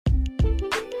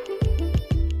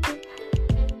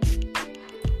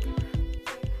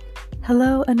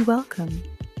Hello and welcome.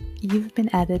 You've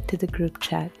been added to the group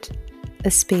chat,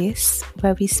 a space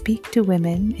where we speak to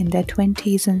women in their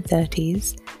 20s and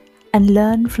 30s and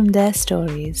learn from their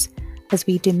stories as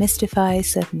we demystify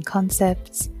certain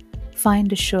concepts,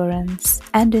 find assurance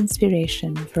and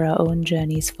inspiration for our own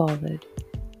journeys forward.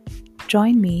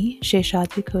 Join me,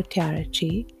 Sheshadri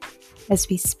Kotyarachi, as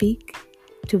we speak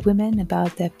to women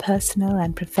about their personal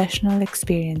and professional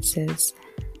experiences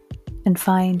and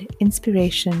find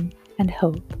inspiration and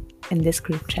hope in this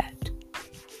group chat.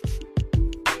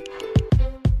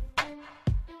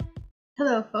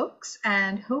 Hello, folks,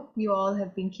 and hope you all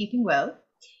have been keeping well.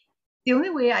 The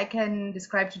only way I can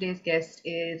describe today's guest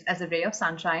is as a ray of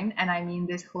sunshine, and I mean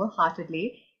this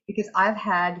wholeheartedly because I've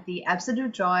had the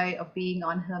absolute joy of being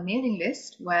on her mailing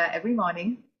list where every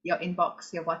morning your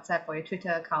inbox, your WhatsApp, or your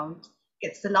Twitter account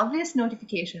gets the loveliest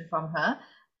notification from her,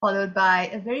 followed by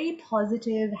a very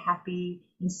positive, happy,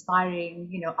 inspiring,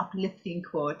 uplifting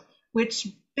quote, which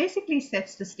basically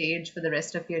sets the stage for the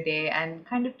rest of your day and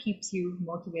kind of keeps you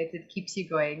motivated, keeps you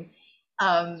going.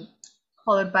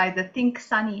 Followed by the Think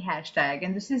Sunny hashtag.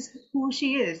 And this is who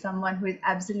she is, someone who is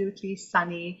absolutely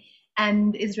sunny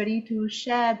and is ready to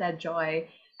share that joy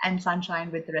and sunshine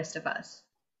with the rest of us.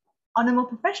 On a more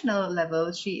professional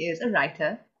level, she is a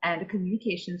writer and a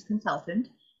communications consultant,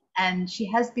 and she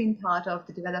has been part of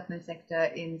the development sector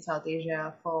in South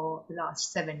Asia for the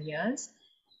last 7 years.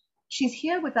 She's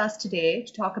here with us today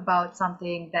to talk about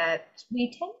something that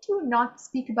we tend to not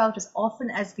speak about as often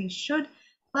as we should,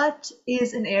 but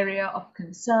is an area of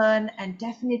concern and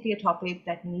definitely a topic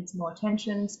that needs more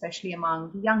attention, especially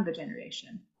among the younger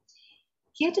generation.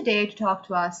 Here today to talk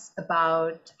to us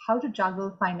about how to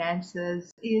juggle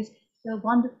finances is the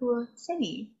wonderful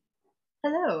Seni.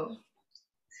 Hello.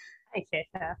 Hi,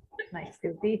 Shesha. Nice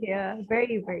to be here.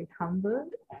 Very, very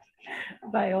humbled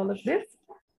by all of this.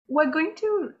 We're going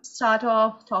to start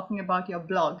off talking about your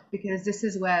blog because this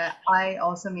is where I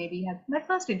also maybe had my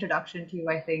first introduction to you,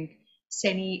 I think,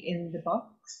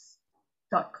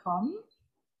 seniinthebox.com.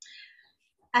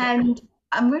 And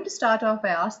I'm going to start off by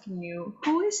asking you,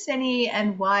 who is Seni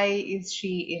and why is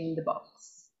she in the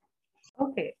box?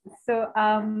 Okay, so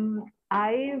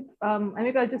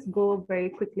maybe I'll just go very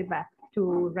quickly back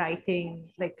to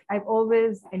writing. Like, I've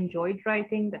always enjoyed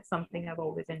writing. That's something I've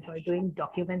always enjoyed doing,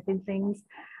 documenting things.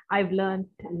 I've learned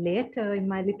later in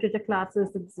my literature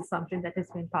classes that this is something that has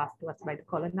been passed to us by the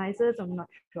colonizers. I'm not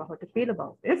sure how to feel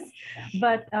about this,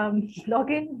 but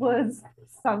blogging was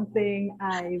something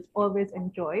I've always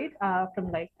enjoyed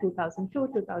from like 2002,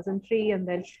 2003, and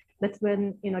then that's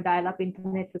when dial-up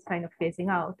internet was kind of phasing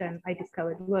out, and I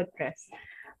discovered WordPress.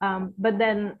 But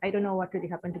then I don't know what really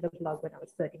happened to the blog when I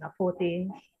was 13 or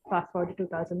 14. Fast forward to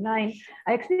 2009.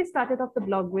 I actually started off the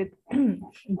blog with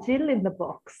Jill in the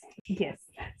Box. Yes.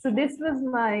 So this was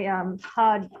my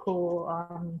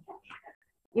hardcore,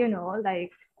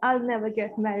 like, I'll never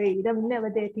get married, I'm never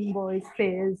dating boys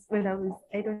phase when I was,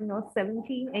 I don't know,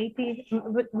 17, 18,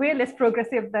 but way less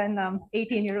progressive than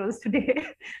 18-year-olds today.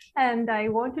 And I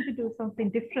wanted to do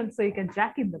something different so you can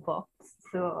Jack in the Box.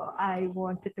 So I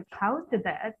wanted to counter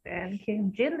that and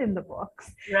came Jill in the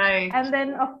Box. Right. And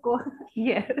then, of course,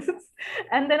 yes.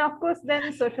 And then, of course,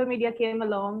 then social media came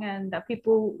along and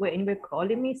people were anyway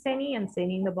calling me Seni, and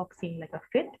Seni in the Box seemed like a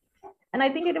fit. And I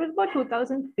think it was about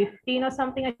 2015 or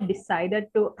something, I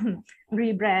decided to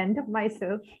rebrand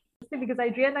myself because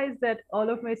I realized that all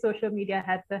of my social media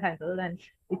had the handle and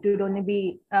it would only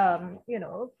be,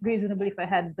 reasonable if I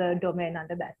had the domain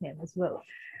under that name as well.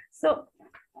 So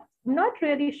not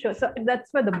really sure. So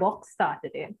that's where the box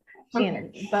started in.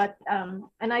 Okay. But,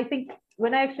 and I think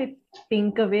when I actually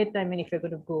think of it, I mean, if you're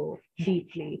going to go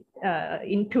deeply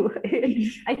into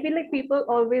it, I feel like people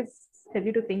always tell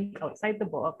you to think outside the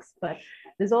box, but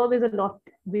there's always a lot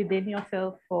within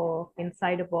yourself or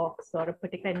inside a box or a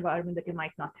particular environment that you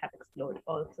might not have explored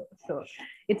also. So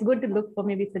it's good to look for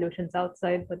maybe solutions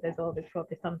outside, but there's always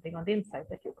probably something on the inside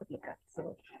that you could look at.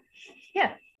 So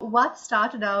yeah. What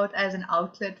started out as an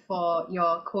outlet for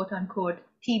your quote unquote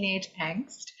teenage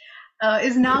angst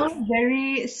is now a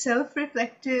very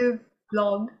self-reflective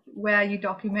blog where you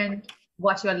document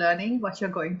what you're learning, what you're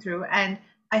going through. And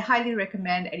I highly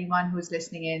recommend anyone who's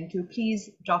listening in to please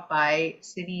drop by.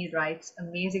 Sini writes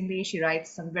amazingly. She writes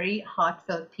some very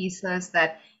heartfelt pieces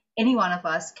that any one of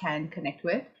us can connect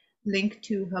with. Link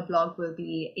to her blog will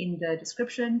be in the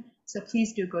description. So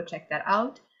please do go check that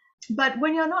out. But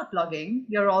when you're not blogging,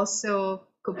 you're also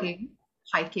cooking,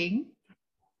 hiking,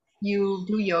 you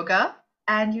do yoga,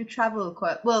 and you traveled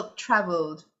quite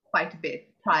a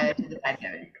bit prior to the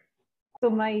pandemic. So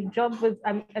my job was,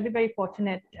 I'm very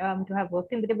fortunate to have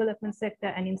worked in the development sector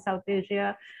and in South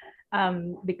Asia.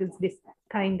 because this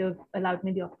kind of allowed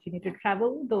me the opportunity to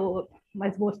travel, though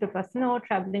as most of us know,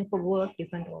 traveling for work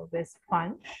isn't always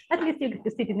fun. At least you get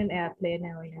to sit in an airplane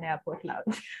or in an airport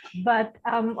lounge. But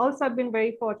also I've been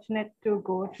very fortunate to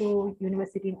go to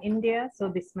university in India. So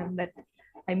this meant that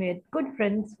I made good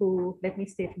friends who let me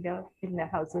stay in their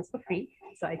houses for free.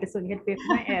 So I just only had to pay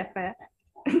for my airfare.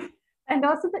 And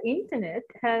also the internet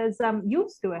has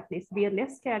used to at least be a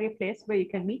less scary place where you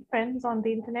can meet friends on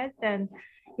the internet, and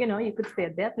you could stay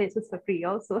at their places for free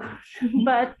also.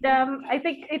 But I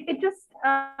think it just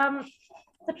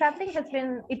the traveling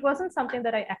it wasn't something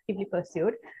that I actively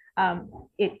pursued.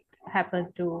 It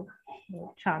happened to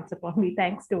chance upon me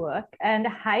thanks to work. And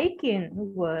hiking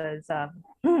was a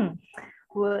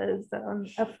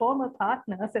former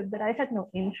partner said that I had no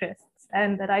interests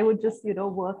and that I would just,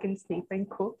 work and sleep and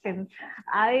cook. And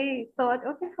I thought,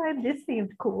 okay, fine, this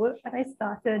seemed cool. And I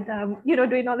started,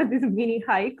 doing all of these mini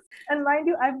hikes. And mind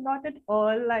you, I'm not at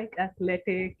all like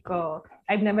athletic, or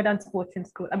I've never done sports in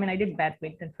school. I mean, I did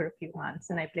badminton for a few months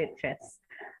and I played chess,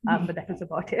 but that was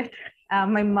about it.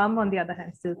 My mom, on the other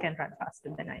hand, still can run faster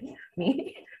than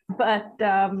me. But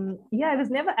I was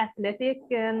never athletic.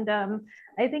 And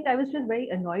I think I was just very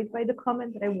annoyed by the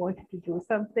comment that I wanted to do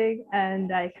something,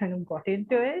 and I kind of got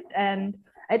into it. And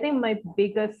I think my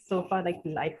biggest so far like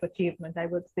life achievement, I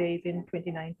would say, is in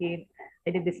 2019.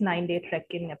 I did this 9-day trek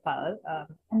in Nepal.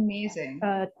 Amazing.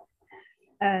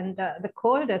 And the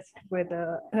coldest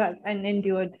weather, and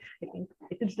endured, I think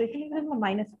it was literally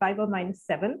 -5 or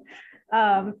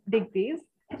 -7 degrees.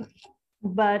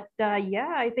 But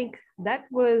I think that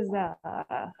was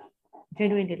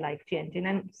genuinely life-changing,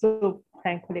 and so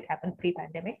thankfully it happened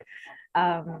pre-pandemic.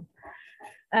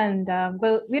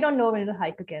 Well, we don't know when it'll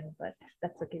hike again, but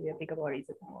that's okay. We have bigger worries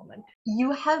at the moment.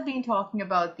 You have been talking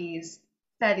about these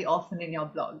fairly often in your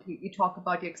blog. You talk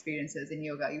about your experiences in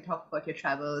yoga, you talk about your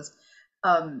travels.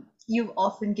 You've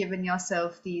often given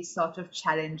yourself these sort of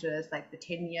challenges, like the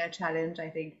 10-year challenge, I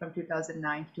think, from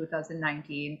 2009 to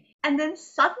 2019. And then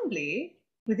suddenly,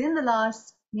 within the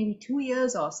last maybe 2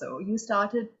 years or so, you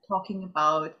started talking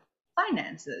about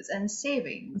finances and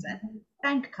savings and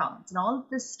bank accounts and all of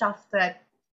this stuff that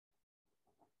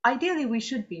ideally we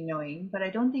should be knowing, but I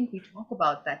don't think we talk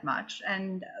about that much.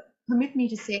 And permit me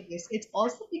to say this, it's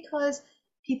also because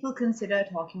people consider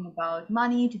talking about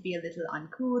money to be a little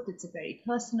uncouth. It's a very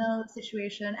personal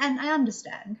situation. And I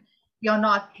understand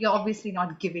you're obviously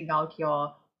not giving out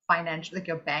your financial, like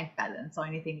your bank balance or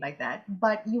anything like that,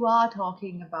 but you are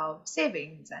talking about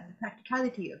savings and the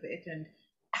practicality of it and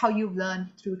how you've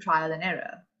learned through trial and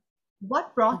error.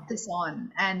 What brought this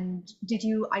on, and did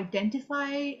you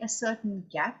identify a certain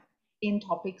gap in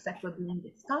topics that were being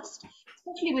discussed,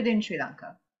 especially within Sri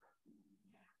Lanka?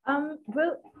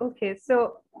 Well, okay, so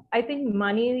I think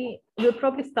money, we'll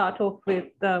probably start off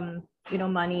with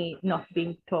money not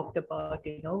being talked about,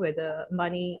 whether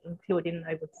money including,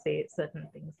 I would say, certain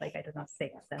things like, I don't know,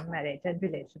 sex and marriage and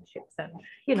relationships and,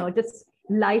 just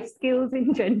life skills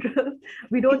in general.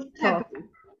 We don't talk.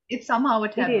 It's somehow a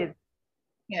taboo. It is.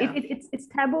 Yeah. It's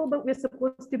taboo, but we're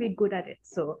supposed to be good at it.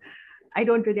 So I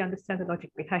don't really understand the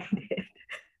logic behind it.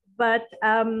 But,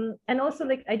 and also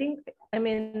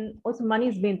also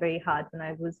money's been very hard when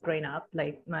I was growing up.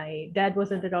 Like my dad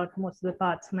wasn't around for most of the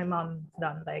parts. My mom's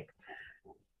done like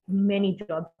many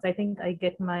jobs. I think I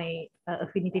get my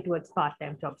affinity towards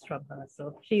part-time jobs from her.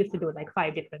 So she used to do like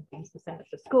 5 different things to send us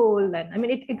to school. And I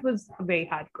mean, it was very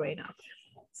hard growing up.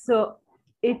 So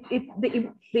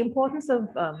the importance of,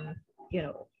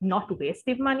 not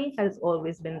wasting money has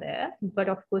always been there. But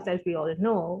of course, as we all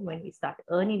know, when we start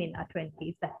earning in our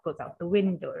 20s, that goes out the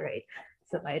window, right?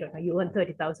 So I don't know, you earn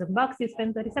 $30,000, you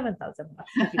spend $37,000.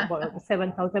 If you borrow the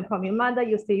 $7,000 from your mother,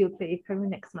 you say you pay from your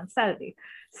next month's salary.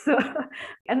 So,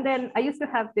 and then I used to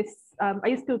have this, I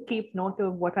used to keep note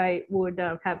of what I would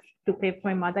have to pay for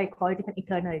my mother. I call it an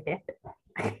eternal debt.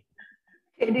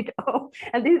 It off.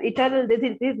 And this eternal, this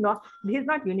is not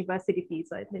university fees.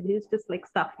 So this is just like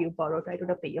stuff you borrowed. I don't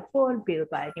know, pay your phone bill,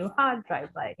 buy a new hard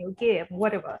drive, buy a new game,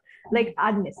 whatever, like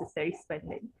unnecessary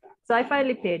spending. So I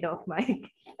finally paid off my,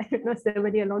 I don't know,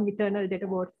 7-year-long eternal debt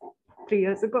about 3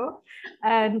 years ago.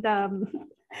 And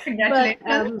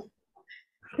congratulations.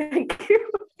 Thank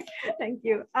you. Thank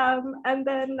you. And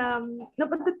then, no,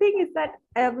 but the thing is that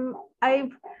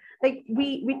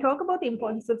we talk about the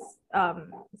importance of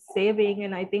saving,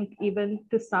 and I think even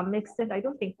to some extent, I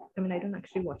don't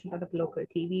actually watch a lot of local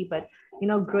TV, but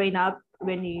growing up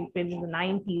when in the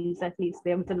 90s, at least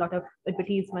there was a lot of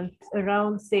advertisements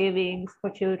around savings for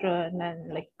children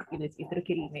and like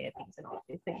things and all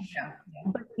these things. Yeah.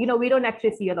 But we don't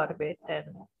actually see a lot of it, and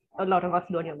a lot of us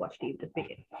don't even watch TV to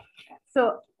begin.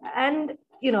 So, and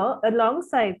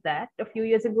alongside that, a few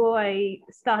years ago, I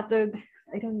started,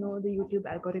 I don't know, the YouTube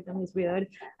algorithm is weird.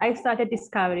 I started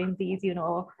discovering these,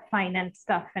 finance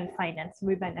stuff and finance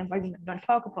women, and women don't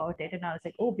talk about it. And I was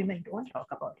like, oh, women don't talk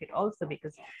about it also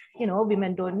because,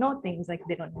 women don't know things, like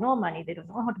they don't know money, they don't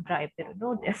know how to drive, they don't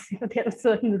know this, there are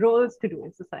certain roles to do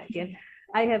in society. And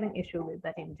I have an issue with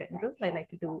that in general. I like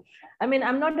to do,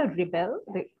 I'm not a rebel,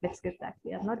 let's get that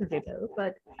clear. I'm not a rebel,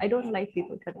 but I don't like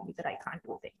people telling me that I can't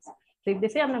do things. So if they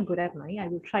say I'm not good at money, I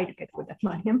will try to get good at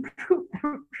money and prove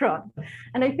them wrong.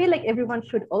 And I feel like everyone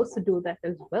should also do that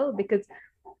as well, because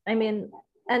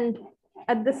and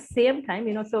at the same time,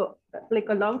 so like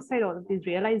alongside all of these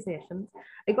realizations,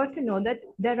 I got to know that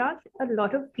there aren't a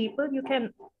lot of people you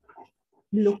can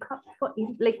look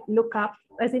up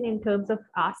as in terms of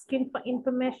asking for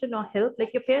information or help.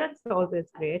 Like your parents are always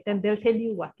great and they'll tell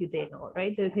you what they know,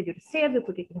 right? They'll tell you to save, you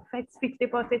put it in fixed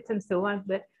deposits and so on.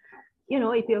 But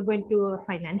if you're going to a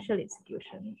financial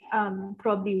institution,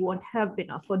 probably won't have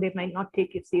enough, or they might not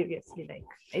take you seriously. Like,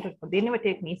 I don't know, they never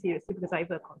take me seriously because I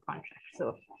work on contract.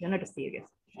 So I'm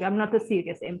not a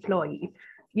serious employee.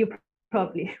 You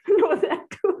probably know that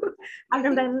too. I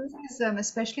think this is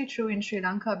especially true in Sri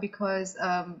Lanka because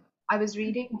I was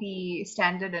reading the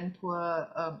Standard and Poor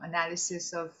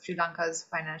analysis of Sri Lanka's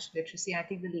financial literacy, and I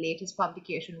think the latest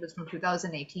publication was from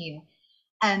 2018.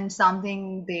 And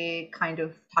something they kind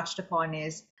of touched upon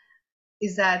is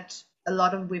that a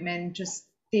lot of women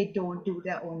they don't do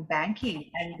their own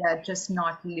banking, and they're just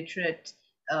not literate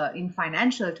in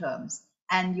financial terms.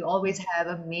 And you always have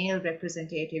a male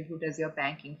representative who does your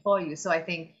banking for you. So I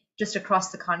think just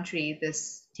across the country,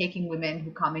 this taking women who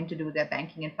come in to do their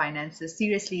banking and finances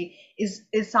seriously is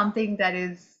something that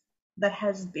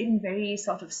has been very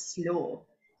sort of slow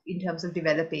in terms of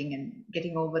developing and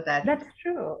getting over that. That's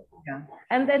true. Yeah.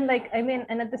 And then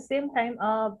and at the same time,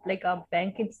 our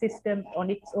banking system on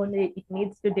its own, it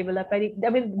needs to develop.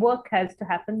 Work has to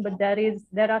happen, but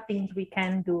there are things we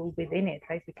can do within it,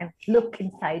 right? We can look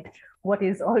inside what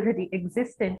is already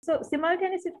existent. So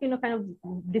simultaneously, kind of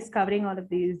discovering all of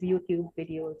these YouTube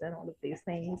videos and all of these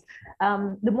things,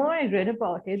 the more I read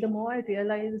about it, the more I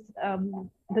realized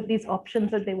that these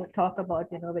options that they would talk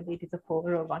about, whether it is a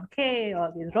 401k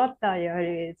or these Roth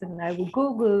IRAs, and I would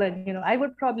Google, and I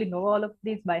would probably know all of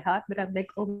these by heart, but I'm like,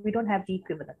 oh, we don't have the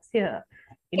equivalents here.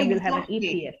 Exactly. We'll have an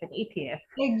ETF.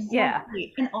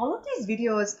 Exactly. Yeah. In all of these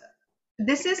videos,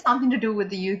 this is something to do with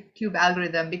the YouTube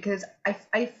algorithm, because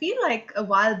I feel like a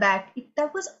while back,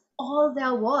 that was all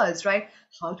there was, right?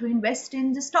 How to invest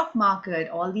in the stock market,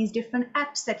 all these different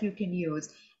apps that you can use.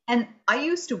 And I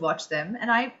used to watch them,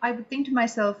 and I would think to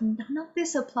myself, none of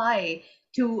this apply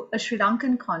to a Sri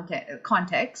Lankan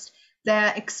context.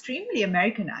 They're extremely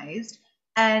Americanized.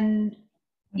 And,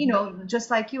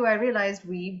 just like you, I realized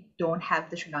we don't have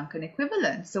the Sri Lankan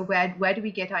equivalent. So where do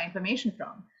we get our information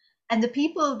from? And the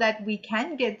people that we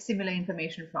can get similar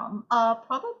information from are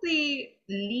probably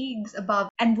leagues above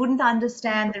and wouldn't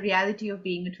understand the reality of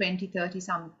being a 20, 30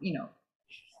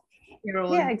 year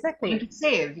old. Yeah, exactly. To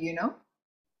save,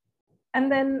 And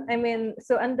then,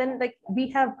 we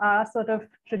have our sort of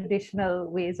traditional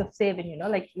ways of saving,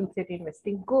 like you said,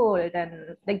 investing gold,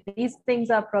 and like these things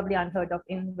are probably unheard of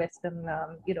in Western,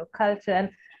 culture. And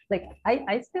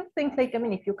I still think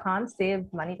if you can't save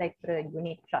money like for a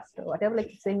unit trust or whatever,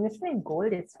 so investing in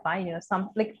gold is fine.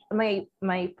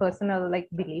 My personal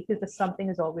belief is that something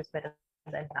is always better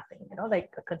than nothing.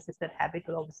 A consistent habit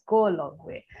will always go a long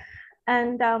way.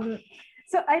 And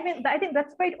so I think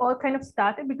that's why it all kind of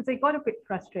started, because I got a bit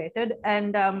frustrated.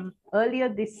 And earlier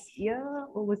this year,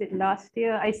 or was it last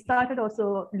year, I started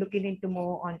also looking into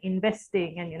more on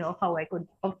investing and, how I could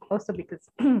also, because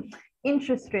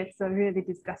interest rates are really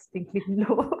disgustingly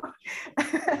low.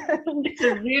 It's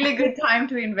a really good time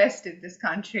to invest in this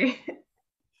country.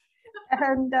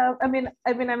 And I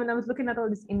was looking at all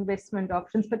these investment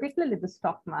options, particularly the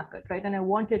stock market, right? And I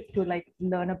wanted to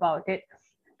learn about it.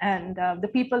 And the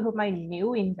people whom I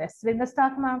knew invested in the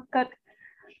stock market,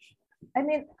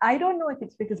 I don't know if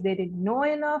it's because they didn't know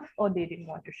enough, or they didn't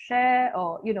want to share,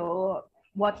 or,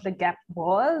 what the gap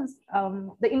was.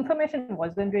 The information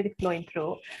wasn't really flowing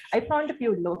through. I found a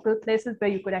few local places where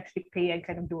you could actually pay and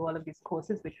kind of do all of these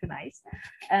courses, which were nice.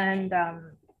 And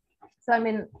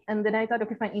and then I thought,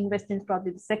 okay, fine, investing is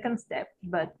probably the second step,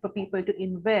 but for people to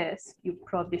invest, you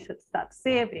probably should start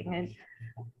saving. And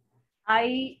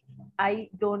I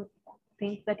don't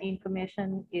think that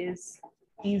information is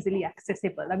easily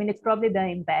accessible. It's probably there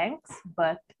in banks,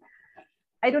 but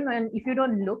I don't know. And if you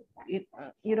don't look,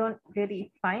 you don't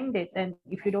really find it. And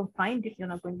if you don't find it, you're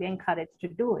not going to be encouraged to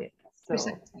do it. So.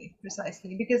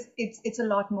 Precisely, because it's a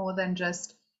lot more than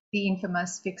just the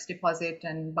infamous fixed deposit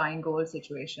and buying gold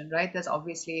situation, right? There's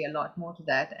obviously a lot more to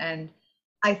that. And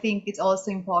I think it's also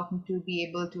important to be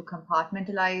able to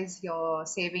compartmentalize your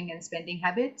saving and spending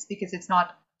habits, because it's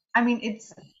not, I mean,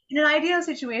 it's in an ideal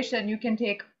situation, you can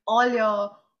take all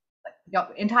your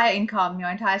entire income, your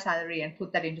entire salary, and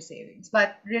put that into savings.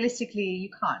 But realistically, you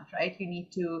can't, right? You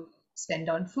need to spend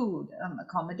on food,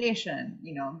 accommodation,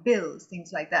 bills,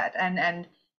 things like that. And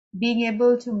being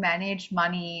able to manage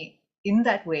money in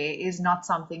that way is not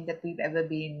something that we've ever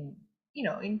been,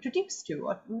 introduced to,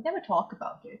 or we never talk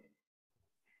about it.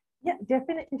 Yeah,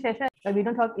 definitely, Shesha. We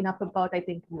don't talk enough about, I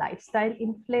think, lifestyle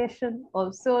inflation.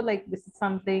 Also, like this is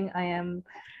something I am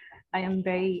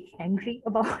very angry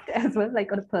about as well,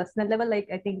 like on a personal level. Like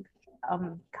I think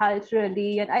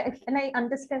culturally, and I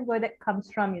understand where that comes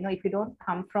from. If you don't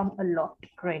come from a lot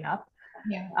growing up,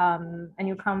 Yeah. And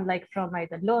you come like from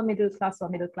either lower middle class or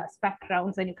middle class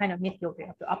backgrounds, and you kind of make your way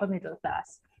up to upper middle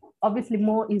class. Obviously,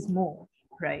 more is more,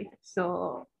 right?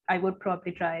 So I would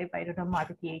probably drive, I don't know,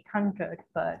 Maruti 800,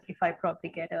 but if I probably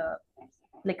get a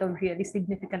really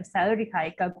significant salary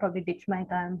hike, I'll probably ditch my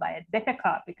car and buy a better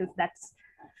car, because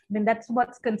that's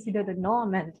what's considered a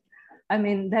norm. And I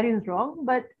mean, that is wrong,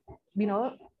 but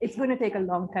it's going to take a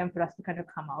long time for us to kind of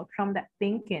come out from that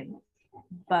thinking.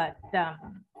 But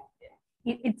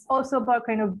it's also about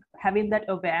kind of having that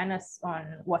awareness on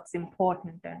what's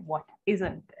important and what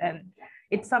isn't. And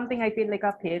it's something I feel like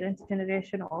our parents'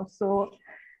 generation also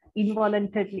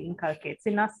involuntarily inculcates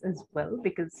in us as well,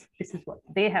 because this is what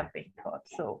they have been taught.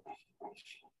 So,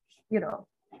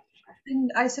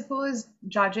 And I suppose,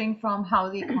 judging from how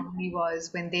the economy was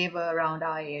when they were around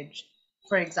our age,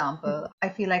 for example, I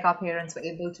feel like our parents were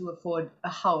able to afford a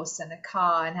house and a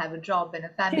car and have a job and a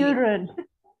family.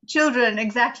 Children,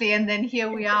 exactly. And then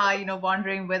here we are,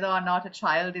 wondering whether or not a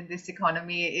child in this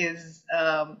economy is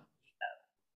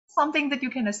something that you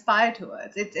can aspire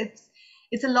towards.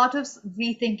 It's a lot of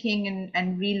rethinking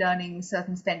and relearning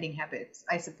certain spending habits,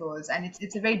 I suppose. And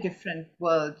it's a very different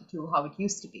world to how it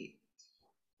used to be.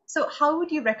 So how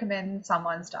would you recommend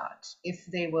someone start if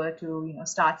they were to,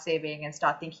 start saving and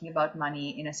start thinking about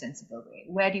money in a sensible way?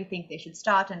 Where do you think they should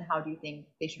start, and how do you think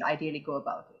they should ideally go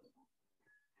about it?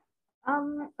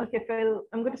 Okay, well,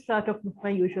 I'm going to start off with my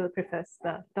usual preface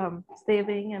that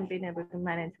saving and being able to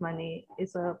manage money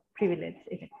is a privilege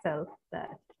in itself,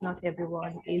 that not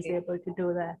everyone is able to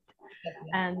do that.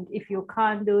 And if you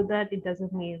can't do that, it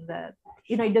doesn't mean that,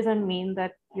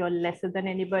 you're lesser than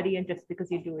anybody, and just because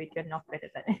you do it, you're not better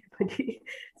than anybody.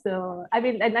 So, I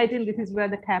mean, and I think this is where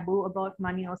the taboo about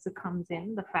money also comes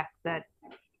in, the fact that,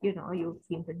 you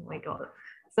seem to know it all.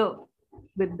 So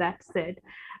with that said,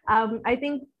 I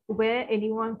think where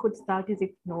anyone could start is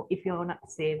if you're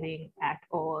not saving at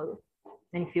all,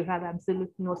 and if you have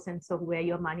absolute no sense of where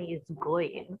your money is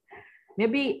going,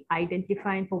 maybe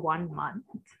identifying for 1 month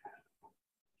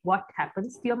what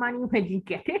happens to your money when you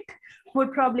get it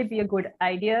would probably be a good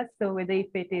idea. So whether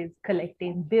if it is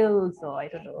collecting bills, or I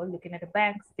don't know, looking at a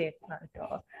bank statement,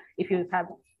 or if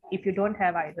you don't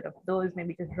have either of those,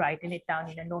 maybe just writing it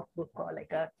down in a notebook or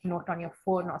like a note on your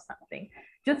phone or something,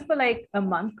 just for like a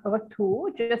month or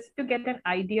two, just to get an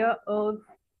idea of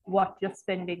what your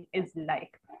spending is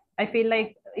like. I feel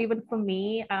like even for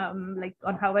me, like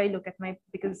on how I look at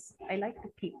because I like to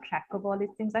keep track of all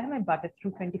these things. I have my budget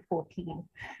through 2014.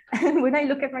 And when I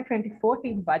look at my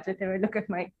 2014 budget and I look at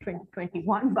my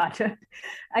 2021 budget,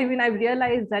 I mean, I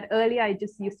realized that earlier I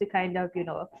just used to kind of,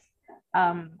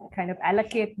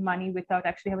 allocate money without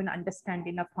actually having an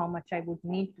understanding of how much I would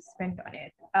need to spend on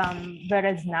it.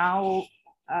 Whereas now,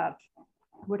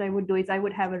 what I would do is I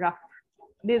would have a rough,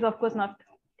 there's of course not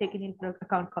taking into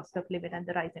account cost of living and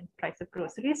the rising price of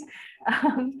groceries,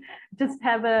 just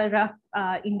have a rough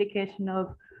indication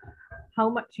of how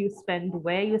much you spend,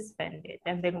 where you spend it.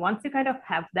 And then once you kind of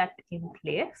have that in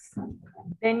place,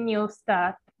 then you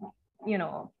start,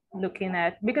 looking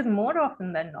at, because more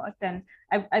often than not, and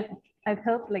I've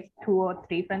helped like 2 or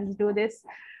 3 friends do this,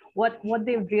 what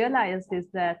they've realized is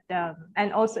that,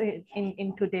 and also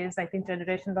in today's, I think,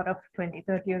 generation, a lot of 20,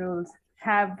 30-year-olds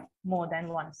have more than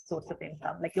one source of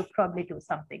income. Like you probably do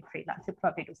something freelance, you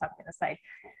probably do something aside.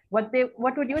 What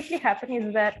would usually happen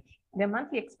is that their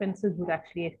monthly expenses would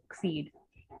actually exceed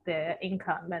their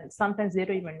income, and sometimes they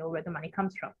don't even know where the money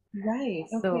comes from. Right.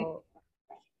 Okay. So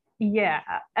yeah,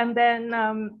 and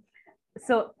then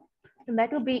so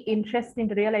that would be interesting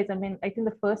to realize. I mean, I think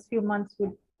the first few months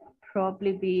would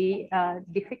probably be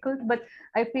difficult, but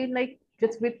I feel like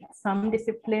just with some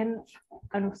discipline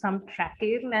and some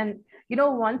tracking, and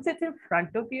once it's in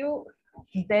front of you,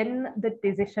 then the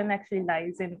decision actually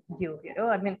lies in you.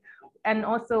 I mean, and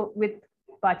also with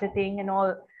budgeting and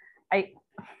all,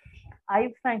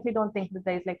 I frankly don't think that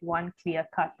there's like one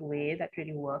clear-cut way that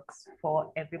really works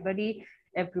for everybody.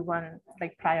 Everyone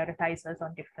like prioritizes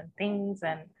on different things,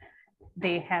 and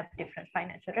they have different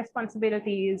financial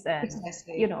responsibilities, and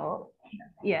Precisely.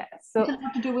 yeah. It So has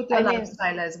to do with your I mean,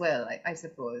 lifestyle as well, I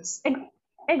suppose.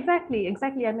 exactly.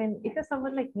 I mean, if you're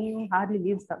someone like me who hardly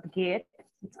leaves the gate,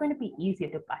 it's going to be easier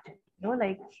to budget.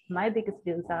 Like my biggest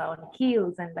bills are on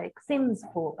Heels and like Sims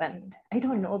 4 and I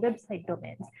don't know, website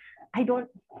domains. I don't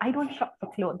I don't shop for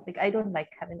clothes. Like I don't like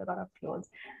having a lot of clothes.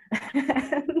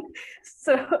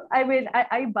 So I mean,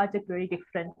 I budget very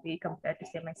differently compared to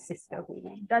say my sister who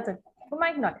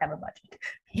might not have a budget.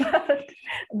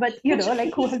 but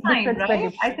like who has Fine, different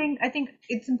right? spending. I think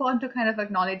it's important to kind of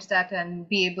acknowledge that and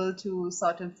be able to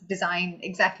sort of design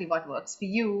exactly what works for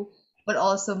you, but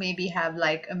also maybe have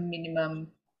like a minimum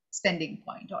spending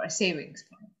point or a savings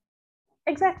point.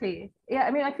 Exactly. Yeah.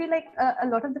 I mean, I feel like a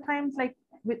lot of the times, like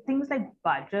with things like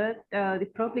budget,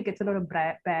 it probably gets a lot of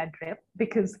bad rep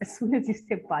because as soon as you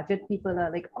say budget, people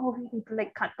are like, oh, we need to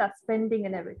like cut our spending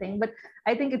and everything. But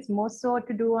I think it's more so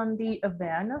to do on the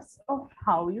awareness of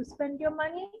how you spend your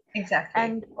money. Exactly.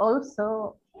 And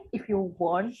also, if you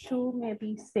want to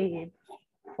maybe save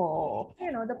for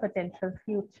the potential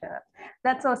future,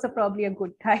 that's also probably a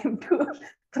good time to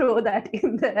throw that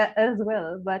in there as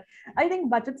well. But I think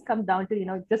budgets come down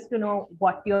to just to know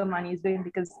what your money is doing,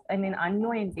 because I mean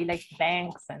unknowingly, like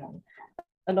banks and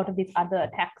a lot of these other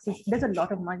taxes, there's a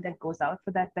lot of money that goes out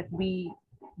for that we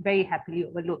very happily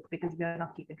overlook because we are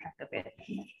not keeping track of it.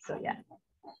 So yeah.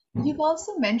 You've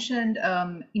also mentioned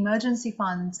emergency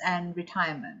funds and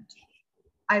retirement.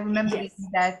 I remember Yes.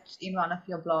 reading that in one of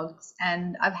your blogs,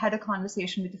 and I've had a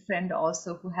conversation with a friend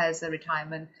also who has a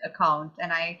retirement account,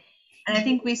 and I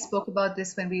think we spoke about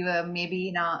this when we were maybe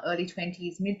in our early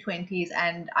 20s, mid 20s,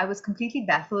 and I was completely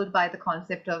baffled by the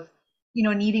concept of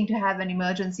needing to have an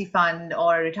emergency fund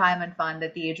or a retirement fund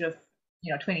at the age of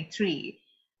 23.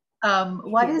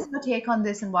 What is your take on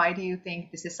this, and why do you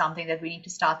think this is something that we need to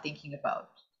start thinking about?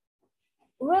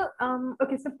 Well,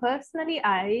 okay. So personally,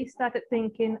 I started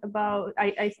thinking about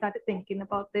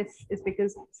this is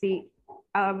because see,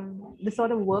 the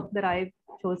sort of work that I've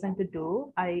chosen to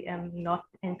do, I am not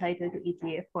entitled to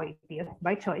ETF or ETF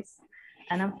by choice,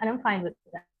 and I'm fine with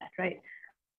that, right?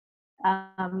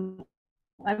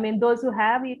 I mean, those who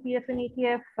have ETF and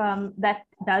ETF, that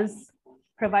does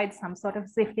provide some sort of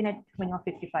safety net when you're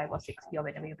 55 or 60 or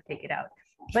whenever you take it out.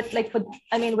 But like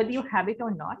whether you have it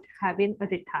or not, having a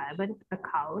retirement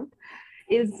account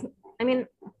is, I mean,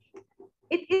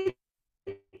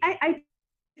 I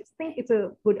just think it's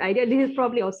a good idea. This is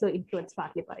probably also influenced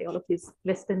partly by all of this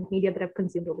Western media that I've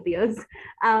consumed over the years.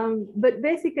 But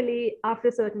basically, after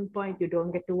a certain point, you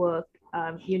don't get to work.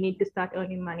 You need to start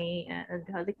earning money. And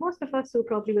like most of us who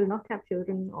probably will not have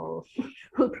children or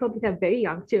will probably have very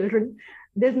young children,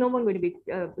 there's no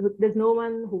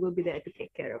one who will be there to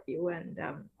take care of you. And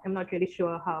I'm not really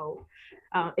sure how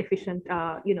efficient,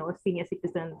 senior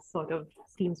citizen sort of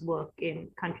schemes work in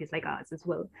countries like ours as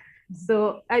well.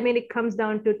 So, I mean, it comes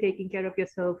down to taking care of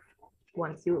yourself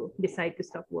once you decide to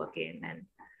stop working. And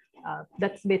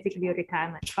that's basically a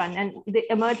retirement fund. And the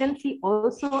emergency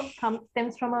also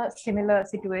stems from a similar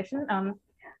situation.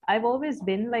 I've always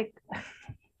been like,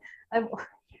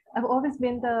 I've always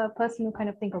been the person who kind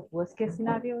of think of worst case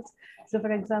scenarios. So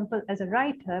for example, as a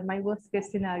writer, my worst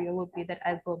case scenario would be that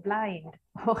I'll go blind.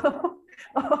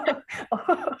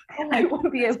 I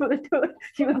won't be able to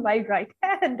use my right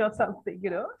hand or something,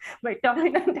 my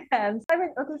dominant hands. I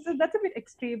mean, okay, so that's a bit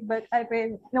extreme, but I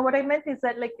mean, what I meant is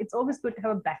that like, it's always good to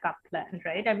have a backup plan,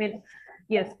 right? I mean,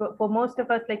 yes, for most of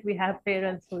us, like we have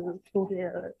parents who will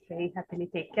very happily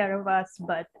take care of us,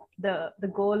 but the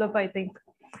goal of, I think,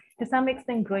 to some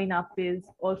extent growing up is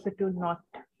also to not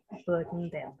burden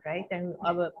them, right? And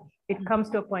it comes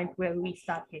to a point where we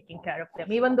start taking care of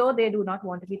them, even though they do not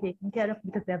want to be taken care of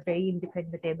because they're very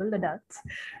independent adults.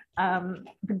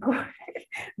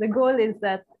 The goal is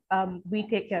that we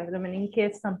take care of them, and in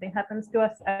case something happens to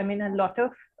us, I mean, a lot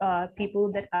of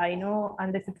people that I know,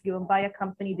 unless it's given by a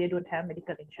company, they don't have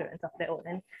medical insurance of their own.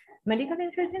 And medical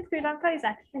insurance in Sri Lanka is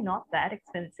actually not that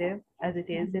expensive as it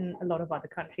is in a lot of other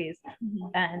countries.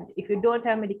 And if you don't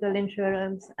have medical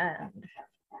insurance, and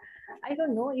I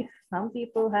don't know if some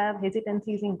people have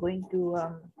hesitancies in going to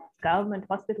government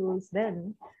hospitals,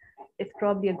 then it's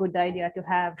probably a good idea to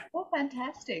have. Oh,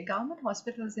 fantastic. Government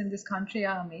hospitals in this country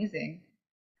are amazing.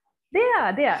 They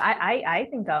are. I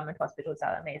think government hospitals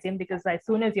are amazing because as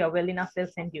soon as you're well enough, they'll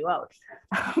send you out.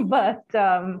 But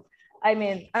I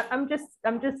mean, I'm just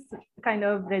kind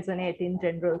of resonating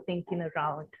general thinking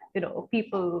around,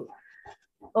 people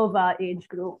of our age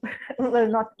group. Well,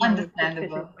 not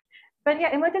understandable. But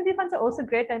yeah, emergency funds are also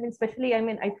great. I mean, especially, I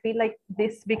mean, I feel like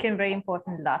this became very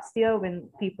important last year when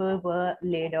people were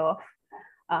laid off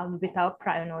without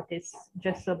prior notice,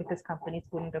 just so because companies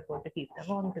couldn't afford to keep them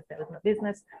on because there was no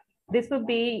business. This would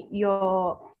be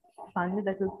your fund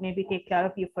that will maybe take care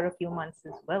of you for a few months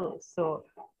as well. So,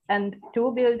 and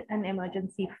to build an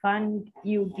emergency fund,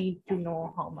 you need to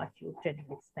know how much you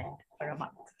generally spend for a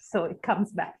month. So it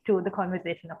comes back to the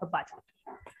conversation of a budget.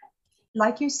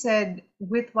 Like you said,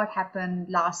 with what happened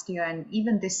last year and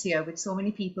even this year, with so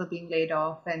many people being laid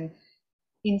off and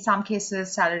in some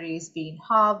cases salaries being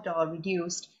halved or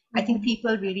reduced, I think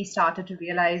people really started to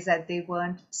realize that they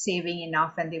weren't saving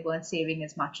enough and they weren't saving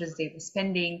as much as they were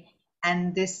spending.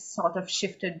 And this sort of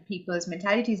shifted people's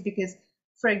mentalities because,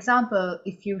 for example,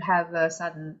 if you have a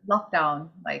sudden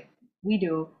lockdown like we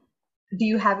do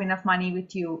you have enough money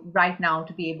with you right now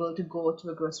to be able to go to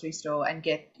a grocery store and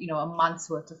get, a month's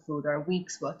worth of food or a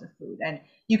week's worth of food? And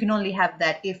you can only have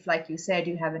that if, like you said,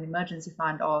 you have an emergency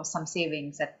fund or some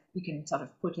savings that you can sort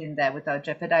of put in there without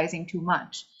jeopardizing too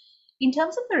much. In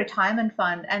terms of the retirement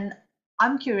fund, and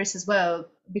I'm curious as well,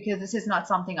 because this is not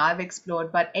something I've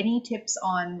explored, but any tips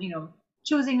on,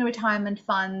 choosing a retirement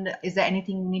fund? Is there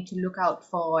anything you need to look out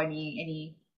for?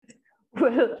 Any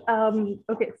Well,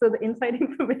 okay, so the inside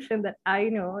information that I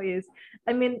know is,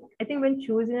 I mean, I think when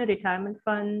choosing a retirement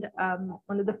fund,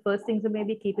 one of the first things to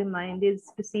maybe keep in mind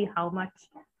is to see how much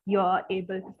you're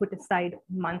able to put aside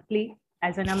monthly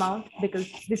as an amount, because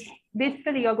this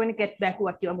basically you're going to get back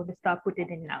what you're going to start putting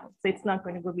in now. So it's not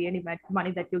going to be any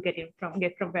money that you get from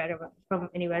wherever, from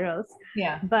anywhere else.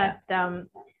 Yeah. But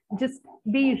just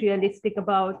be realistic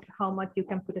about how much you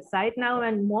can put aside now.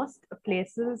 And most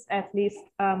places, at least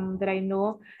that I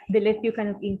know, they let you kind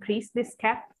of increase this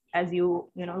cap as you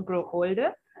grow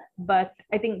older. But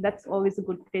I think that's always a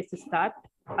good place to start.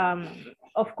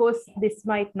 Of course, this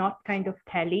might not kind of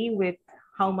tally with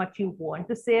how much you want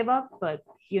to save up, but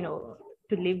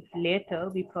to live later,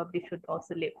 we probably should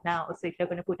also live now. So if you're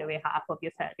going to put away half of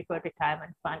your salary for a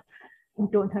retirement fund, you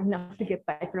don't have enough to get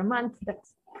by for a month,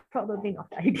 that's probably not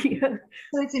ideal.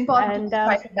 So it's important to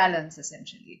try to balance,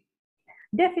 essentially.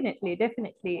 Definitely.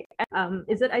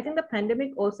 Is that I think the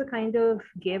pandemic also kind of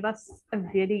gave us a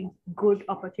really good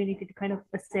opportunity to kind of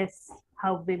assess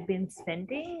how we've been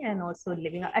spending and also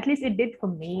living. At least it did for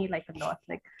me, like a lot.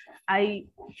 Like I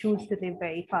choose to live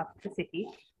very far from the city,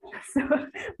 so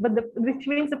which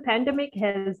means the pandemic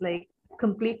has like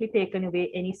completely taken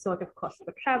away any sort of cost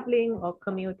for traveling or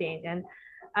commuting. And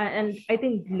I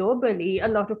think globally, a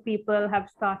lot of people have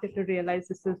started to realize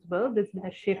this as well. There's been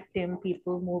a shift in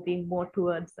people moving more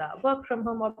towards work from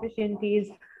home opportunities,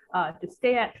 to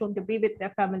stay at home, to be with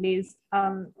their families.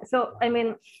 So, I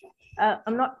mean,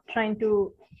 I'm not trying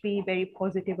to be very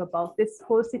positive about this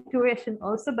whole situation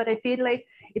also, but I feel like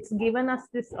it's given us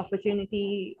this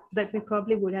opportunity that we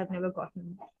probably would have never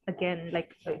gotten again,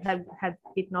 like had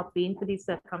it not been for these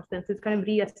circumstances, kind of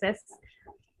reassess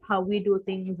how we do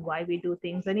things, why we do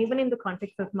things, and even in the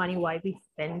context of money, why we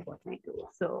spend what we do.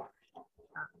 So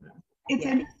it's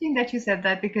interesting that you said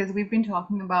that, because we've been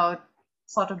talking about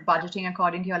sort of budgeting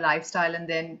according to your lifestyle, and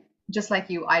then just like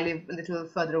you, I live a little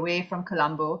further away from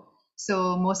Colombo,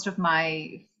 so most of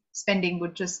my spending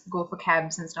would just go for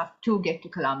cabs and stuff to get to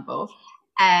Colombo.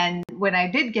 And when I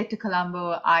did get to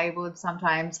Colombo, I would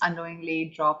sometimes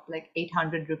unknowingly drop like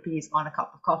 800 rupees on a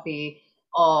cup of coffee,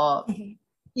 or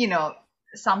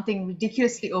something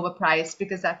ridiculously overpriced,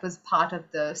 because that was part of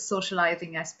the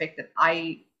socializing aspect that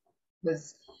I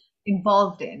was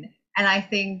involved in. And I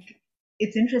think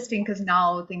it's interesting because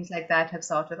now things like that have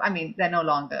sort of, I mean, they're no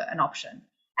longer an option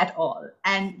at all.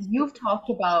 And you've talked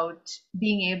about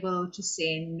being able to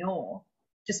say no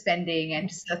to spending and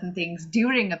to certain things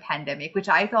during a pandemic, which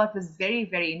I thought was very,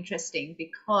 very interesting,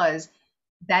 because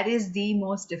that is the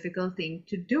most difficult thing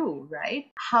to do, right?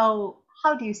 How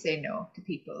do you say no to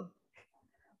people?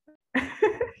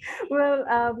 Well,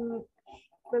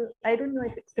 I don't know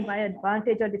if it's to my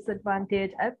advantage or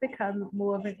disadvantage. I've become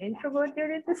more of an introvert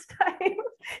during this time.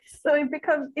 So it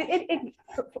becomes,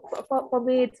 for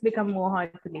me, it's become more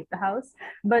hard to leave the house.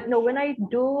 But no, when I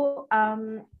do,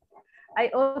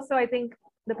 I think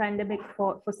the pandemic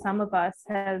for some of us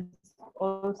has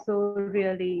also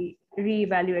really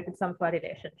reevaluated some of our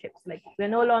relationships. Like we're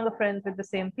no longer friends with the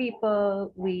same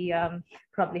people. We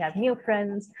probably have new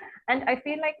friends. And I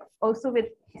feel like also with,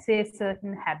 say,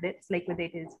 certain habits, like whether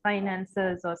it is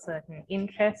finances or certain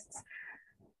interests,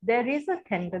 there is a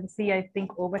tendency, I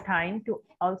think, over time to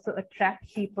also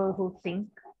attract people who think,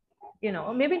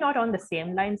 maybe not on the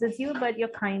same lines as you, but you're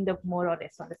kind of more or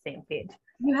less on the same page.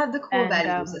 You have the core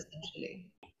values, essentially.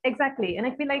 Exactly. And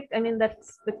I feel like, I mean,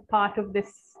 that's part of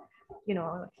this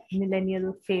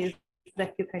millennial phase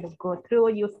that you kind of go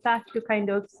through, you start to kind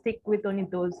of stick with only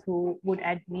those who would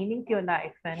add meaning to your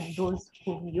life and those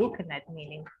whom you can add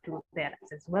meaning to their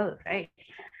lives as well, right?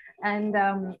 And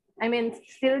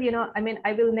still,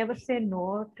 I will never say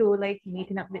no to like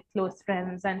meeting up with close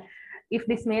friends. And if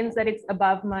this means that it's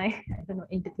above my, I don't know,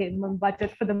 entertainment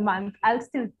budget for the month, I'll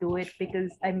still do it,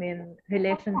 because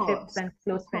relationships and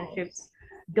close friendships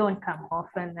don't come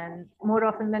often. And more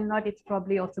often than not, it's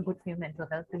probably also good for your mental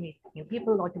health to meet new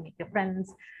people or to meet your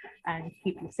friends and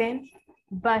keep you sane.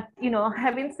 But,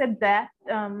 having said that,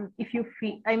 if you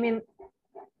feel,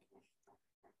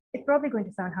 it's probably going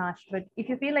to sound harsh, but if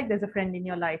you feel like there's a friend in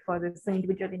your life or there's an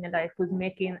individual in your life who's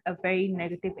making a very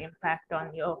negative impact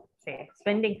on your, say,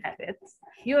 spending habits,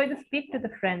 you either speak to the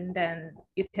friend and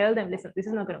you tell them, listen, this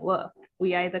is not going to work.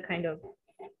 We either kind of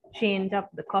change up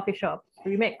the coffee shop,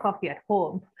 we make coffee at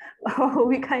home, or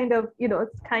we kind of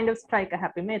strike a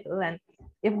happy middle. And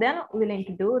if they're not willing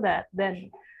to do that, then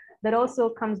that also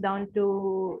comes down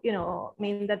to,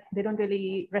 mean that they don't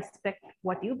really respect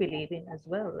what you believe in as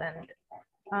well. And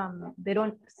they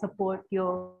don't support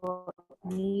your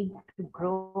need to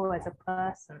grow as a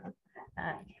person.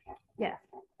 And yeah,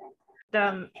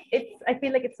 I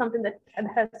feel like it's something that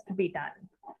has to be done.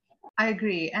 I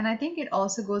agree. And I think it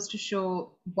also goes to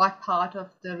show what part of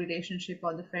the relationship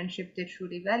or the friendship they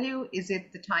truly value. Is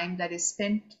it the time that is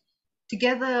spent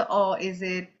together, or is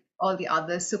it all the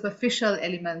other superficial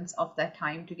elements of that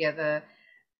time together,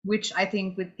 which I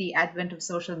think with the advent of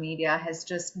social media has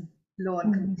just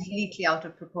blown completely out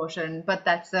of proportion. But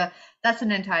that's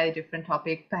an entirely different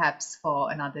topic, perhaps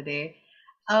for another day.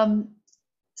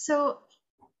 So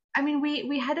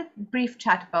we had a brief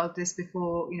chat about this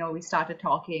before we started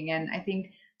talking, and I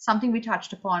think something we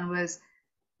touched upon was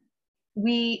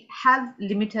we have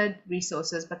limited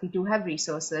resources, but we do have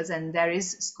resources, and there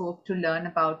is scope to learn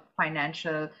about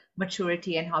financial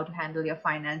maturity and how to handle your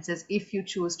finances if you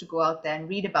choose to go out there and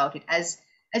read about it, as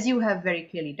you have very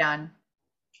clearly done.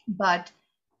 But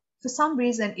for some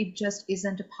reason, it just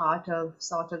isn't a part of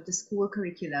sort of the school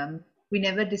curriculum. We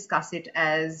never discuss it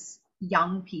as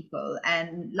young people.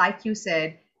 And like you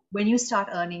said, when you start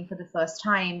earning for the first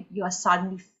time, you are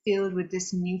suddenly filled with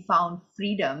this newfound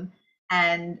freedom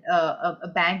and a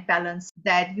bank balance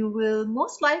that you will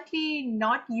most likely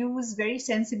not use very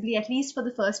sensibly, at least for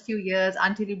the first few years,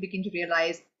 until you begin to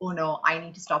realize, oh no, I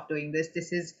need to stop doing this.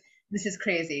 This is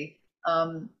crazy.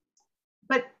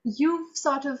 But you've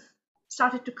sort of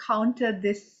started to counter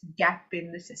this gap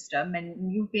in the system,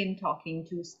 and you've been talking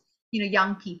to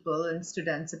young people and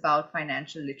students about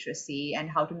financial literacy and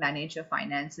how to manage your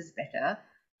finances better.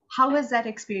 How has that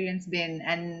experience been,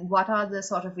 and what are the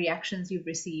sort of reactions you've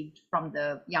received from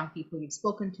the young people you've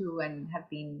spoken to and have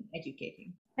been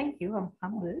educating? Thank you. I'm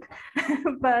humbled.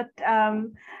 But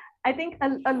I think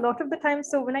a lot of the time,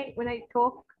 so when I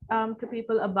talk to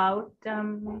people about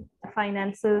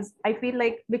finances, I feel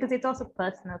like, because it's also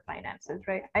personal finances,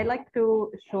 right? I like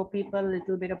to show people a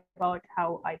little bit about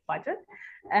how I budget.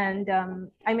 And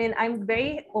I'm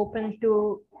very open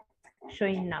to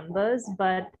showing numbers,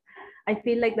 but I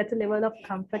feel like that's a level of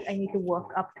comfort I need to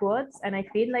work up towards, and I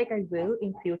feel like I will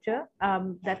in future.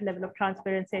 That level of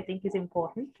transparency, I think, is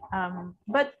important.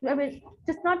 But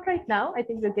just not right now. I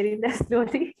think we're getting there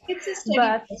slowly. It's a steady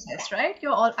process, right?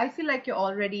 I feel like you're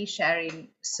already sharing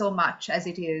so much as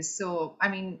it is. So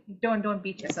don't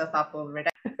beat yourself up over it.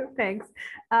 Thanks.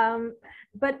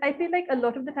 But I feel like a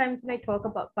lot of the times when I talk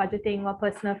about budgeting or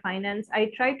personal finance,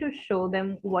 I try to show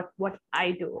them what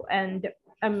I do. And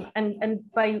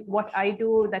by what I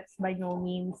do, that's by no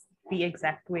means the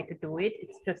exact way to do it.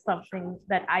 It's just something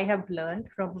that I have learned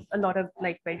from a lot of,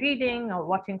 like, by reading or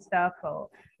watching stuff, or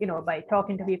by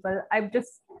talking to people. I've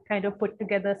just kind of put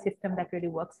together a system that really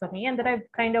works for me, and that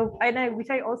which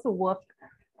I also work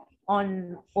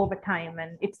on over time.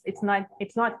 And it's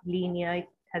not linear. It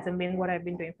hasn't been what I've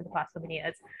been doing for the past so many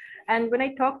years. And when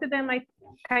I talk to them, I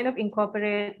kind of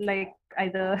incorporate like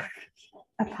either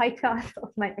a pie chart of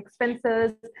my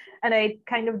expenses, and I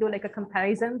kind of do like a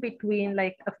comparison between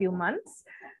like a few months,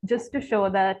 just to show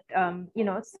that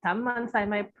some months I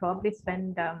might probably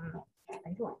spend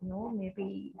I don't know,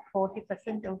 maybe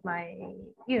 40% of my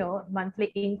monthly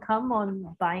income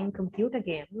on buying computer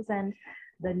games, and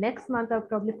the next month I'll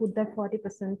probably put that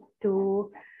 40%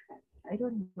 to, I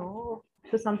don't know,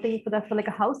 to something for like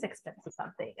a house expense or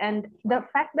something. And the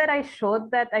fact that I showed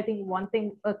that, I think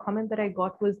a comment that I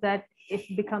got was that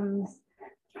it becomes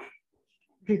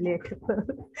relatable.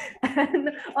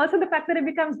 And also the fact that it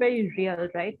becomes very real,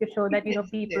 right? To show that,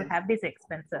 people have these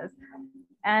expenses.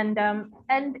 And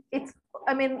it's,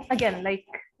 again, like,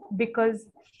 because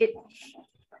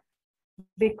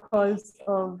because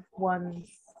of one's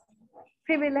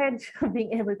privilege of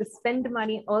being able to spend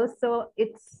money. Also,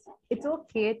 it's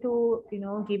okay to,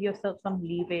 give yourself some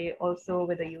leeway also,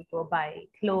 whether you go buy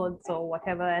clothes or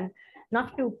whatever, and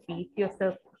not to beat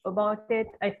yourself about it.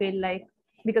 I feel like,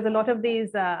 because a lot of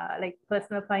these like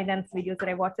personal finance videos that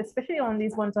I watch, especially on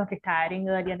these ones on retiring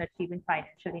early and achieving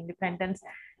financial independence,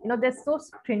 they're so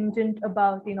stringent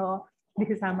about, this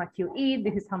is how much you eat,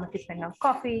 this is how much you spend on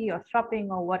coffee or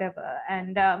shopping or whatever.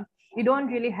 And you don't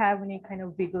really have any kind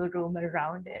of wiggle room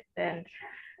around it. And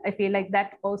I feel like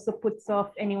that also puts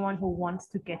off anyone who wants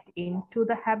to get into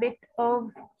the habit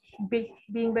of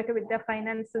being better with their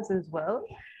finances as well.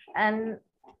 And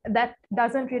that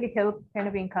doesn't really help kind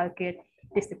of inculcate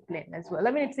discipline as well.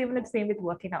 I mean, it's even the same with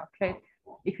working out, right?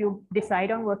 If you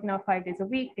decide on working out 5 days a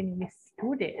week and you miss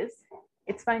 2 days,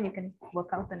 it's fine, you can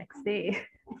work out the next day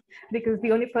because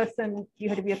the only person you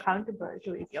have to be accountable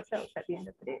to is yourself at the end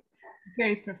of the day.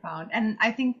 Very profound. And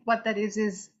I think what that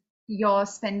is your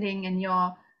spending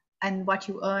and what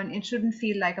you earn, it shouldn't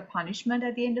feel like a punishment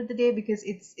at the end of the day, because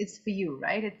it's for you,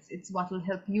 right? It's what will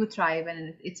help you thrive,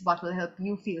 and it's what will help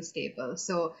you feel stable.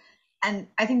 So, and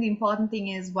I think the important thing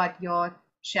is what you're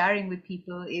sharing with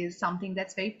people is something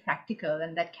that's very practical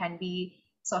and that can be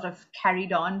sort of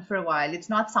carried on for a while. It's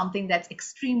not something that's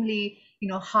extremely,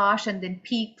 harsh and then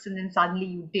peaks and then suddenly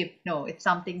you dip. No, it's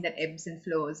something that ebbs and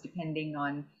flows depending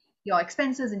on your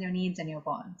expenses and your needs and your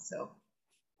wants. So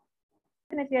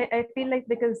definitely, I feel like,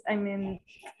 because I mean,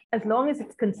 as long as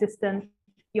it's consistent,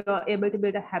 you're able to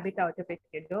build a habit out of it,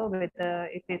 whether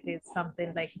if it is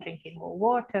something like drinking more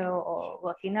water or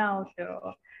working out,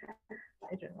 or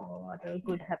I don't know what other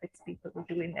good habits people will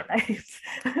do in their lives.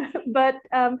 But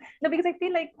no, because I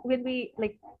feel like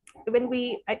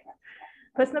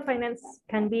personal finance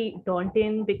can be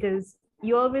daunting, because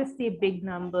you always see big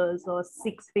numbers or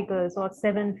 6 figures or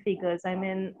 7 figures. I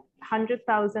mean,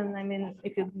 100,000. I mean,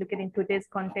 if you look at it in today's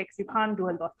context, you can't do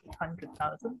a lot with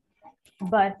 100,000.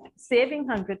 But saving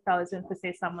 100,000 for,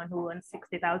 say, someone who earns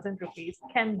 60,000 rupees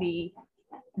can be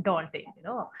daunting,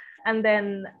 And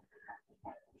then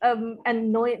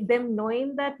and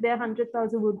knowing that their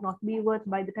 100,000 would not be worth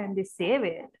by the time they save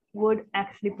it would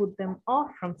actually put them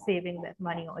off from saving that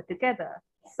money altogether.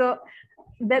 So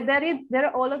there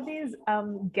are all of these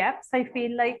gaps, I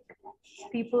feel like,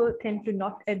 people tend to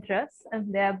not address,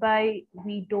 and thereby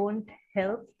we don't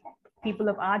help people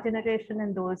of our generation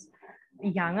and those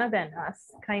younger than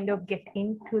us kind of get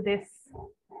into this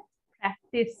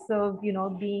practice of,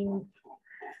 being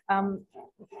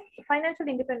financial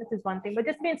independence is one thing, but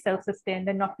just being self-sustained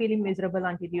and not feeling miserable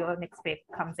until your next pay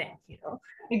comes in,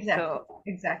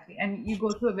 Exactly. And you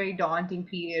go through a very daunting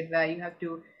period where you have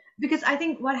to, because I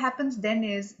think what happens then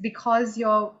is, because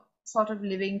you're sort of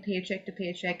living paycheck to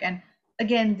paycheck, and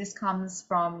again, this comes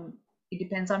from, it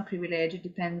depends on privilege, it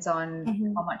depends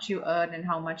on how much you earn and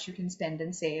how much you can spend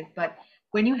and save. But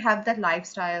when you have that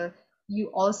lifestyle, you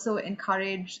also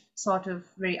encourage sort of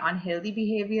very unhealthy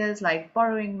behaviors like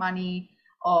borrowing money,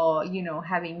 or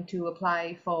having to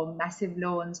apply for massive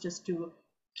loans just to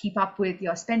keep up with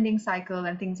your spending cycle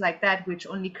and things like that, which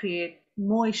only create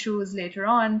more issues later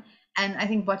on. And I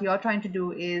think what you're trying to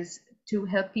do is to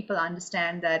help people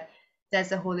understand that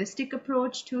there's a holistic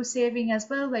approach to saving as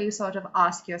well, where you sort of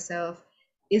ask yourself,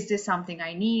 is this something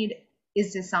I need?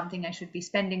 Is this something I should be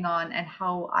spending on? And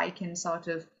how I can sort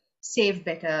of save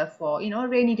better for, a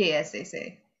rainy day, as they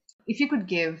say. If you could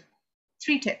give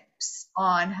 3 tips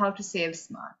on how to save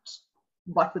smart,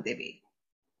 what would they be?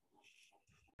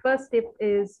 First tip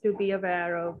is to be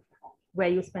aware of where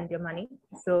you spend your money.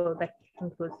 So that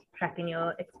includes tracking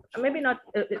your, maybe not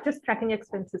just tracking your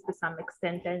expenses to some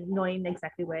extent and knowing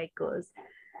exactly where it goes.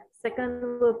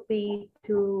 Second would be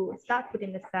to start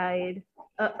putting aside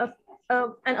an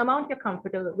amount you're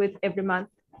comfortable with every month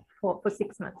for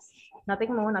 6 months.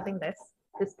 Nothing more, nothing less.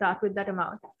 Just start with that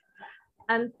amount.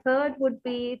 And third would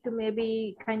be to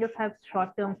maybe kind of have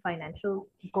short-term financial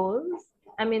goals.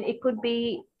 I mean, it could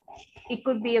be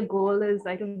a goal is,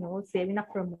 I don't know, saving up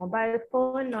for a mobile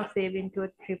phone or saving to a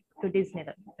trip to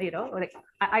Disneyland, or like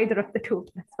either of the two,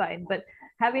 that's fine. But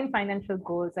having financial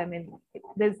goals, I mean,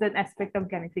 there's an aspect of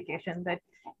gamification that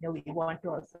we want to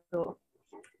also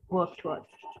work towards.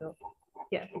 So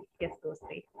yeah, I guess those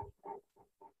 3.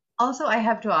 Also, I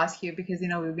have to ask you, because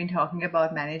we've been talking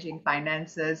about managing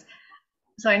finances.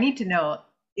 So I need to know,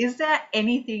 is there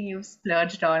anything you've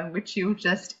splurged on which you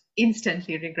just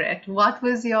instantly regret? What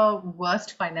was your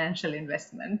worst financial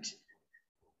investment?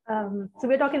 So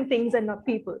we're talking things and not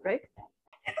people, right?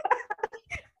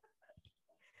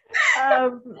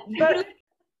 But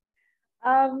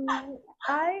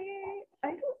I I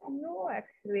don't know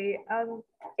actually.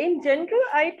 In general,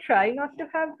 I try not to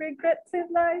have regrets in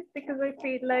life because I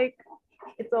feel like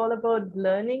it's all about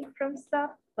learning from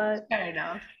stuff. But Fair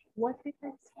enough. what did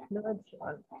I splurge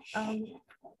on? I'm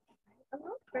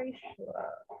not very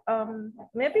sure.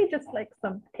 Maybe just like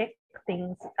some tech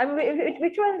things. I mean,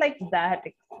 which one like that?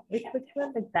 Which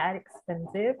one like that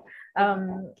expensive?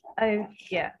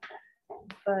 Yeah,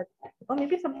 but or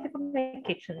maybe something from my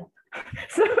kitchen.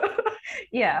 So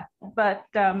yeah, but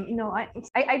no,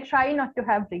 I try not to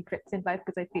have regrets in life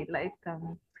because I feel like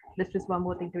there's just one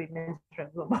more thing to be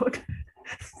miserable about.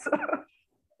 So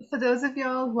For those of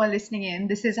y'all who are listening in,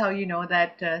 this is how you know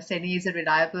that Seni is a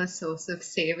reliable source of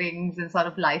savings and sort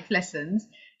of life lessons.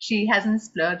 She hasn't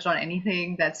splurged on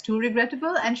anything that's too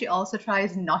regrettable, and she also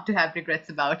tries not to have regrets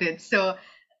about it. So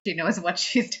she knows what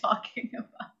she's talking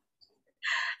about.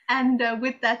 And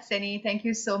with that, Seni, thank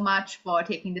you so much for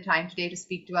taking the time today to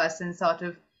speak to us and sort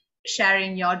of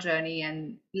sharing your journey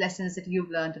and lessons that you've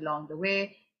learned along the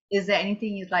way. Is there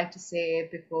anything you'd like to say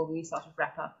before we sort of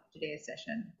wrap up today's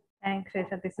session? thanks,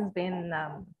 Risha. This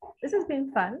has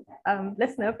been fun.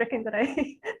 Less nerve-wracking than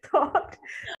I thought.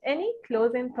 Any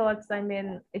closing thoughts? I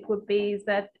mean, it would be is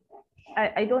that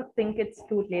I don't think it's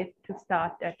too late to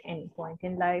start at any point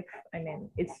in life. I mean,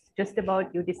 it's just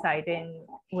about you deciding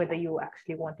whether you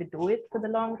actually want to do it for the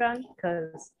long run.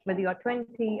 Because whether you're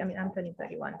 20, I mean, I'm turning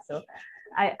 31, so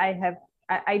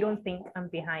I don't think I'm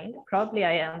behind. Probably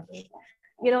I am.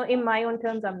 You know, in my own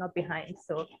terms, I'm not behind.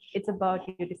 So it's about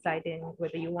you deciding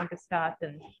whether you want to start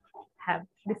and have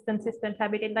this consistent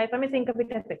habit in life. I mean, think of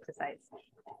it as exercise.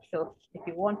 So if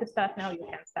you want to start now, you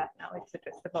can start now. It's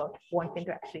just about wanting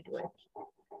to actually do it.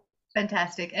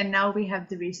 Fantastic. And now we have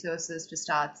the resources to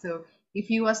start. So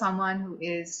if you are someone who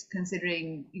is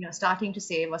considering, starting to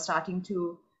save or starting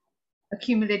to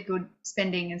accumulate good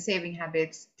spending and saving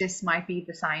habits, this might be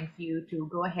the sign for you to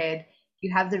go ahead.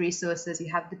 You have the resources,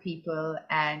 you have the people,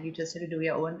 and you just have to do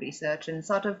your own research and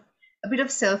sort of a bit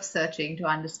of self-searching to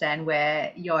understand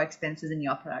where your expenses and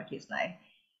your priorities lie.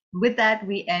 With that,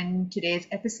 we end today's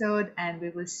episode, and we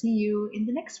will see you in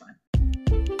the next one.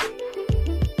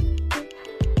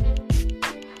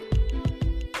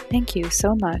 Thank you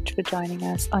so much for joining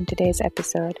us on today's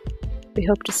episode. We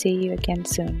hope to see you again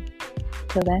soon.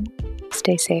 Till then,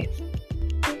 stay safe.